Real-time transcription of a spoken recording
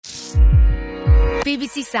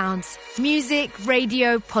BBC Sounds. Music,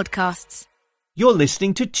 radio, podcasts. You're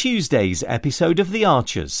listening to Tuesday's episode of The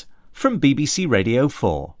Archers from BBC Radio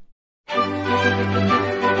 4.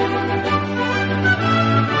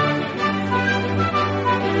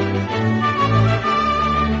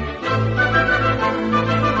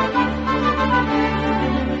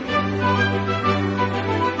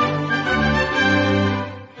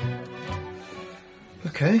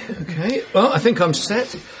 Okay. Well, I think I'm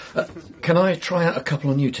set. Can I try out a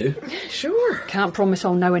couple on you two? Sure. Can't promise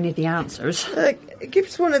I'll know any of the answers. Give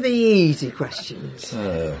us one of the easy questions.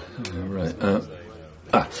 Right.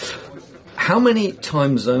 How many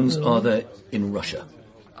time zones are there in Russia?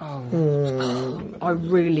 I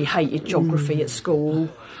really hated geography at school.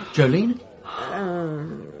 Jolene?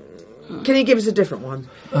 Can you give us a different one?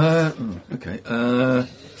 Okay.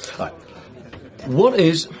 Right. What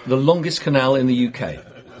is the longest canal in the UK?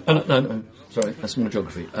 No. Sorry, that's more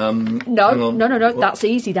geography. No. That's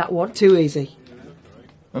easy, that one. Too easy.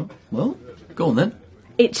 Oh, well, go on then.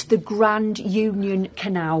 It's the Grand Union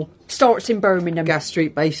Canal. Starts in Birmingham. Gas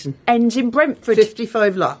Street Basin. Ends in Brentford.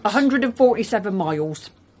 55 laps. 147 miles.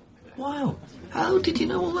 Wow. How did you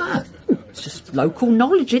know all that? It's just local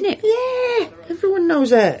knowledge, isn't it? Yeah, everyone knows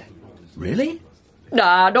that. Really?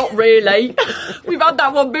 Nah, not really. We've had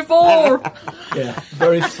that one before. Yeah,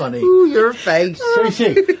 very funny. Ooh, your face.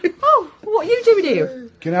 Tracy, Oh, what are you doing here?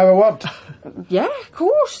 can I have a word? Yeah, of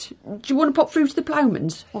course. Do you want to pop through to the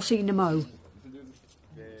Plowmans? I'll see you in a mo.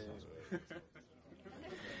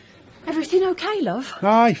 Everything okay, love?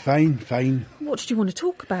 Aye, fine. What did you want to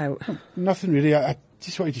talk about? Nothing really. I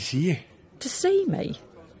just wanted to see you. To see me?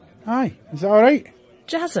 Aye, is that all right?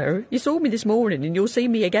 Jazzer, you saw me this morning and you'll see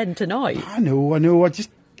me again tonight. I know. I just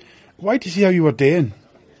wanted to see how you were doing.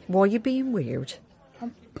 Why are you being weird?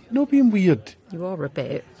 No being weird. You are a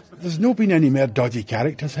bit. There's no been any more dodgy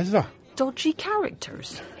characters, has there? Dodgy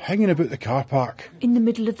characters? Hanging about the car park. In the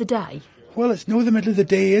middle of the day? Well, it's no the middle of the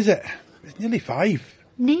day, is it? It's nearly 5.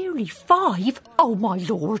 Nearly 5? Oh, my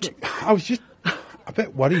lord. I was just a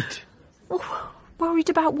bit worried. Oh, worried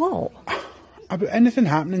about what? About anything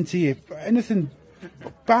happening to you. Anything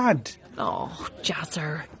bad. Oh,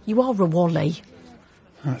 Jazzer, you are a Wally.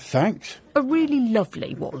 Thanks. A really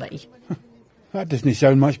lovely Wally. That doesn't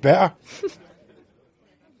sound much better.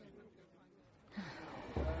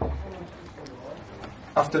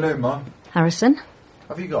 Afternoon, Mum. Harrison?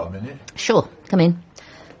 Have you got a minute? Sure, come in.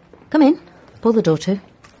 Come in. Pull the door to.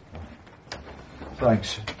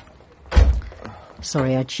 Thanks.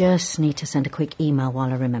 Sorry, I just need to send a quick email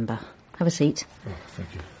while I remember. Have a seat. Oh,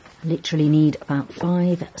 thank you. Literally need about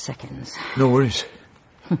 5 seconds. No worries.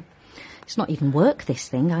 It's not even work, this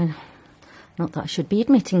thing. Not that I should be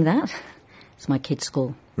admitting that. It's my kid's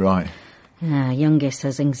school. Right. Youngest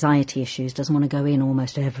has anxiety issues, doesn't want to go in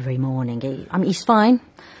almost every morning. He's fine.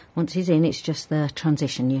 Once he's in, it's just the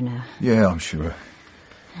transition, you know. Yeah, I'm sure.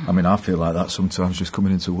 I mean, I feel like that sometimes just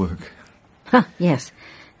coming into work. Yes.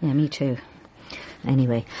 Yeah, me too.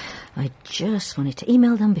 Anyway, I just wanted to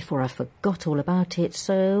email them before I forgot all about it,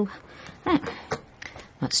 so...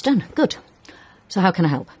 that's done. Good. So how can I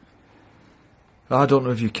help? I don't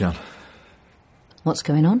know if you can. What's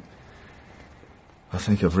going on? I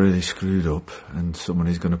think I've really screwed up and someone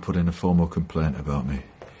is going to put in a formal complaint about me.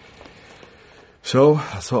 So,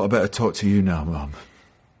 I thought I'd better talk to you now, Mum.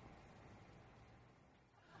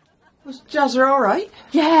 Was Jazzer all right?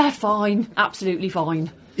 Yeah, fine. Absolutely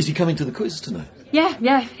fine. Is he coming to the quiz tonight?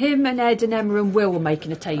 Yeah. Him and Ed and Emma and Will are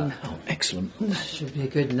making a team. Oh, excellent. Should be a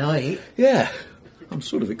good night. Yeah, I'm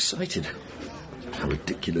sort of excited. How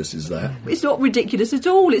ridiculous is that? It's not ridiculous at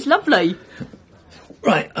all. It's lovely.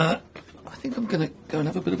 Right, I think I'm going to go and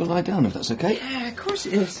have a bit of a lie down, if that's okay. Yeah, of course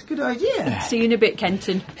it is. Good idea. See you in a bit,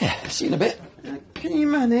 Kenton. Yeah, see you in a bit. Can you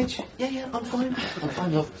manage? Yeah, I'm fine.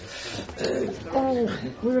 love. Oh,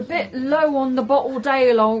 we're a bit low on the bottled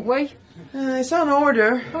ale, aren't we? It's on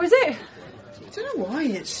order. Oh, is it? I don't know why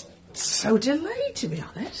it's so delayed, to be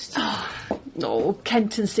honest. Oh,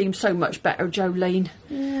 Kenton seems so much better, Jolene.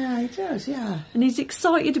 Yeah, he does, yeah. And he's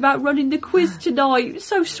excited about running the quiz tonight.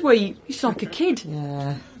 So sweet. He's like a kid.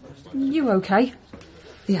 Yeah. You okay?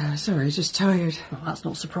 Yeah, sorry, just tired. Well, that's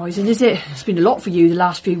not surprising, is it? It's been a lot for you the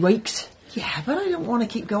last few weeks. Yeah, but I don't want to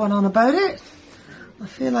keep going on about it. I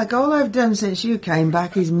feel like all I've done since you came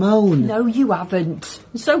back is moan. No, you haven't.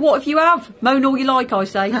 So what if you have? Moan all you like, I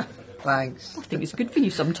say. Thanks. I think it's good for you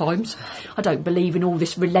sometimes. I don't believe in all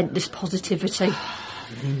this relentless positivity.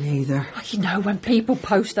 Me neither. You know, when people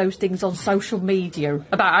post those things on social media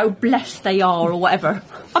about how blessed they are or whatever,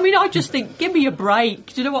 I mean, I just think, give me a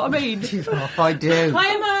break. Do you know what I mean? Oh, I do.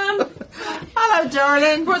 Hi, Mum. Hello,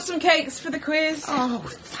 darling. Brought some cakes for the quiz. Oh,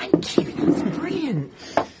 thank you. Brilliant.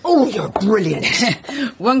 Oh, you're brilliant.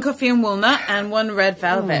 One coffee and walnut and one red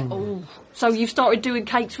velvet. Oh, so you've started doing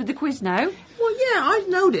cakes with the quiz now? Well, yeah, I've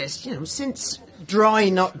noticed, since dry,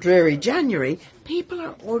 not dreary January, people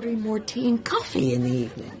are ordering more tea and coffee in the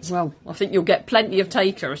evenings. Well, I think you'll get plenty of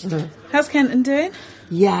takers. How's Kenton doing?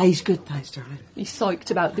 Yeah, he's good, thanks, darling. He's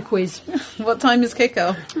psyched about the quiz. What time is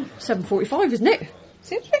kick-off? 7:45, isn't it?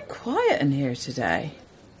 Seems a bit quiet in here today.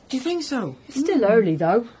 Do you think so? It's still early,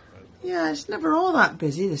 though. Yeah, it's never all that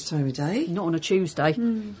busy this time of day. Not on a Tuesday.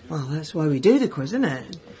 Well, that's why we do the quiz, isn't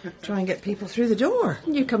it? Try and get people through the door.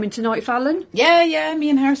 You coming tonight, Fallon? Yeah, me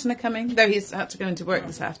and Harrison are coming, though he's had to go into work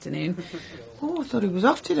this afternoon. Oh, I thought he was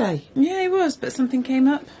off today. Yeah, he was, but something came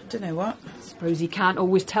up. Don't know what. Suppose he can't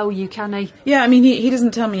always tell you, can he? Yeah, I mean, he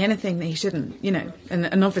doesn't tell me anything that he shouldn't,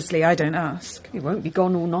 and obviously I don't ask. He won't be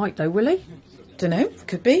gone all night, though, will he? Dunno,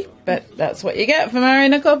 could be, but that's what you get for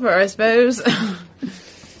marrying a copper, I suppose.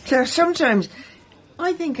 Claire, sometimes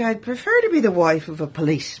I think I'd prefer to be the wife of a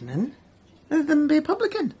policeman than be a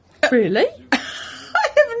publican. Really? I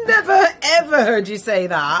have never, ever heard you say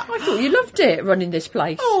that. I thought you loved it, running this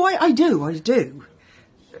place. Oh, I do.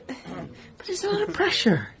 But it's a lot of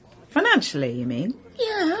pressure. Financially, you mean?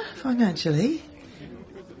 Yeah, financially.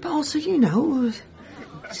 But also,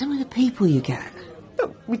 some of the people you get.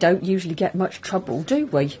 But we don't usually get much trouble, do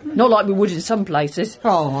we? Not like we would in some places.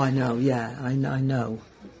 Oh, I know, yeah, I know.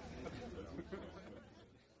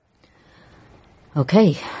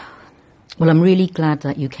 OK. Well, I'm really glad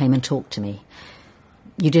that you came and talked to me.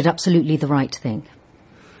 You did absolutely the right thing.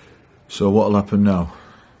 So what'll happen now?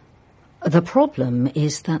 The problem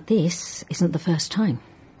is that this isn't the first time.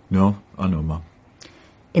 No, I know, Mum.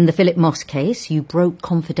 In the Philip Moss case, you broke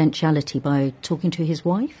confidentiality by talking to his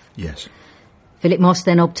wife? Yes. Philip Moss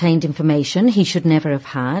then obtained information he should never have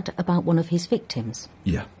had about one of his victims.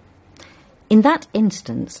 Yeah. In that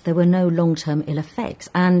instance, there were no long-term ill effects,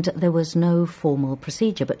 and there was no formal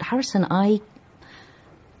procedure. But, Harrison, I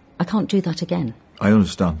can't do that again. I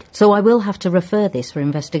understand. So I will have to refer this for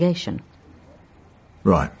investigation.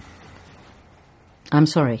 Right. I'm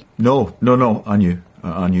sorry. No, I knew.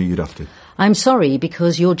 I knew you'd have to. I'm sorry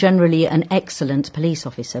because you're generally an excellent police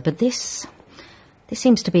officer, but this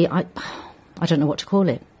seems to be, I don't know what to call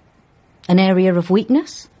it, an area of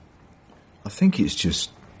weakness? I think it's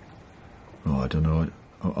just... I don't know.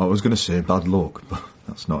 I was going to say bad luck, but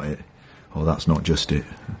that's not it. Or that's not just it.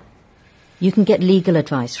 You can get legal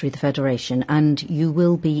advice through the Federation, and you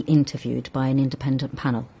will be interviewed by an independent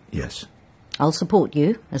panel. Yes. I'll support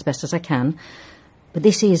you as best as I can, but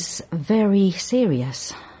this is very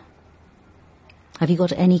serious. Have you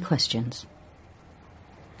got any questions?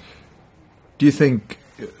 Do you think...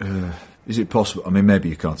 is it possible... I mean, maybe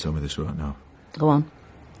you can't tell me this right now. Go on.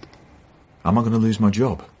 Am I going to lose my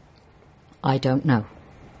job? I don't know.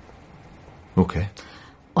 OK.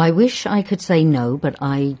 I wish I could say no, but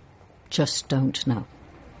I just don't know.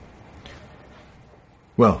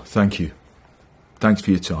 Well, thank you. Thanks for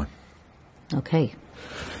your time. OK.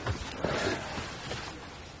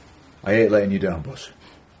 I hate letting you down, boss.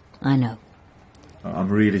 I know. I'm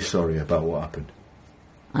really sorry about what happened.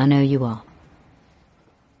 I know you are.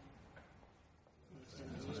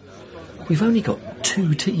 We've only got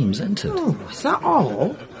 2 teams entered. Oh, is that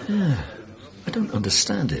all? Yeah. I don't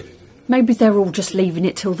understand it. Maybe they're all just leaving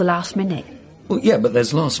it till the last minute. Well, yeah, but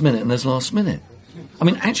there's last minute and there's last minute. I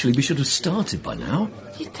mean, actually, we should have started by now.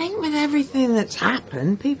 You'd think with everything that's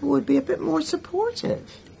happened, people would be a bit more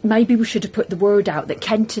supportive. Maybe we should have put the word out that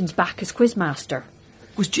Kenton's back as quizmaster.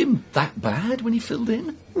 Was Jim that bad when he filled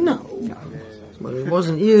in? No. Well, it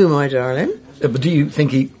wasn't you, my darling. But do you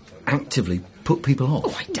think he actively put people off?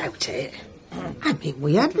 Oh, I doubt it. I mean,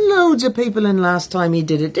 we had loads of people in last time he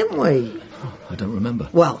did it, didn't we? I don't remember.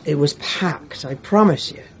 Well, it was packed, I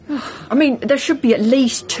promise you. I mean, there should be at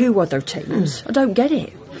least 2 other teams. I don't get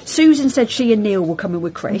it. Susan said she and Neil were coming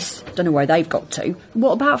with Chris. Don't know where they've got to.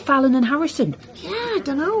 What about Fallon and Harrison? Yeah, I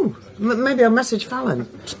don't know. Maybe I'll message Fallon.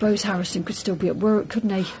 I suppose Harrison could still be at work,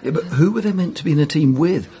 couldn't he? Yeah, but who were they meant to be in a team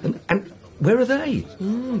with? And where are they?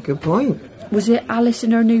 Good point. Was it Alice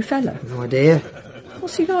and her new fella? No idea.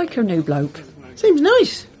 What's he like, her new bloke? Seems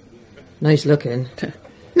nice. Nice looking.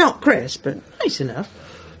 Not Chris, but nice enough.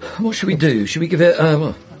 What should we do? Should we give it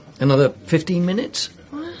another 15 minutes?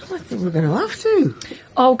 Well, I think we're going to have to.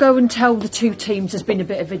 I'll go and tell the 2 teams there's been a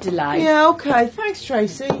bit of a delay. Yeah, OK. Thanks,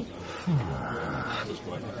 Tracy.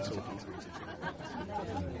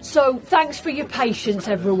 So, thanks for your patience,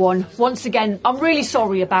 everyone. Once again, I'm really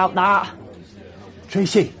sorry about that.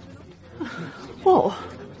 Tracy, What?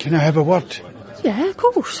 can I have a word? Yeah, of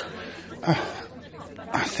course.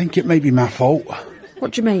 I think it may be my fault.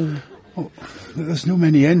 What do you mean? There's no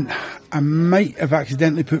many in. I might have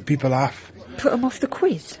accidentally put people off. Put them off the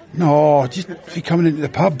quiz? No, just for coming into the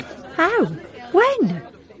pub. How? When?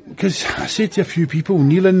 Because I said to a few people,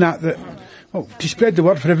 Neil and that, well, to spread the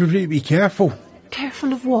word for everybody to be careful.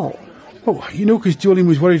 Careful of what? Oh, you know, because Jolene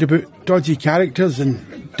was worried about dodgy characters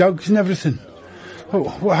and dogs and everything. Oh,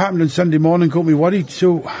 what happened on Sunday morning got me worried,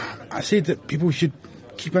 so I said that people should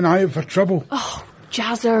keep an eye out for trouble. Oh,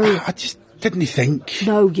 Jazzer. I just didn't think.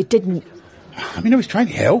 No, you didn't. I mean, I was trying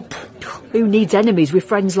to help. Who needs enemies with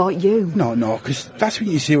friends like you? No, because that's what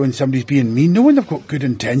you say when somebody's being mean, knowing they've got good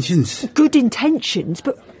intentions. Good intentions,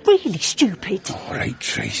 but really stupid. All right,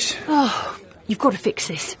 Trace. Oh, you've got to fix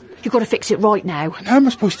this. You've got to fix it right now. And how am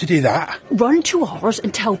I supposed to do that? Run to ours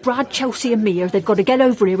and tell Brad, Chelsea and Mia they've got to get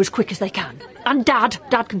over here as quick as they can. And Dad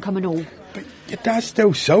can come and all. But your dad's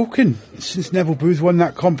still sulking since Neville Booth won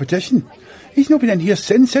that competition. He's not been in here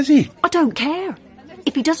since, has he? I don't care.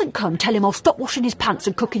 If he doesn't come, tell him I'll stop washing his pants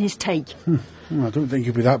and cooking his tea. Well, I don't think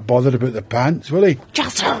he'll be that bothered about the pants, will he?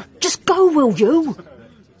 Jazzer, just go, will you?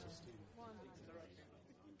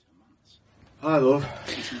 Hi, love.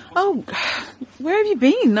 Oh, where have you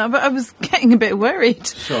been? I was getting a bit worried.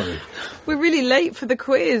 Sorry. We're really late for the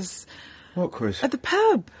quiz. What quiz? At the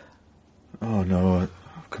pub. Oh, no, I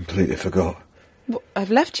completely forgot. Well,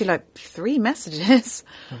 I've left you 3 messages.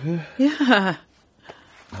 Have you? Yeah.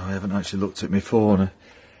 No, I haven't actually looked at my phone.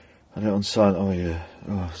 I had it on silent. Oh, yeah.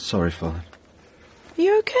 Oh, sorry, Fallon. Are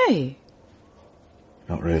you okay?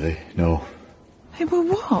 Not really, no. Hey, well,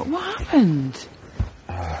 what? What happened?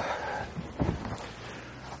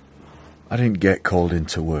 I didn't get called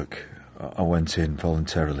into work. I went in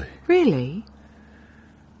voluntarily. Really?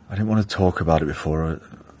 I didn't want to talk about it before.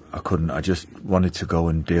 I couldn't. I just wanted to go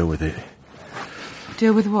and deal with it.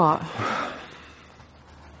 Deal with what?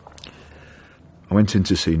 I went in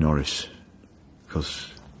to see Norris because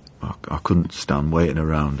I couldn't stand waiting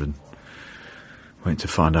around and waiting to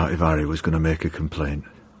find out if Harry was going to make a complaint.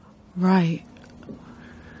 Right.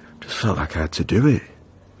 Just felt like I had to do it.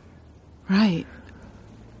 Right.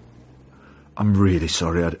 I'm really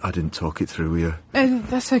sorry I didn't talk it through with you.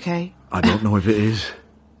 That's okay. I don't know if it is.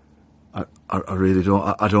 I really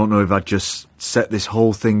don't. I don't know if I'd just set this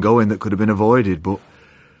whole thing going that could have been avoided, but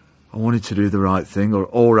I wanted to do the right thing,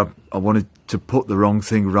 or I wanted to put the wrong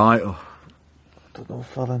thing right. I don't know,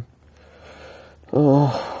 Fallon.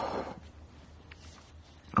 Oh.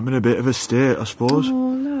 I'm in a bit of a state, I suppose. Oh,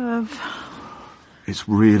 love. It's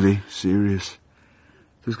really serious.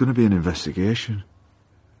 There's going to be an investigation.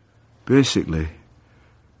 Basically,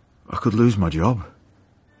 I could lose my job.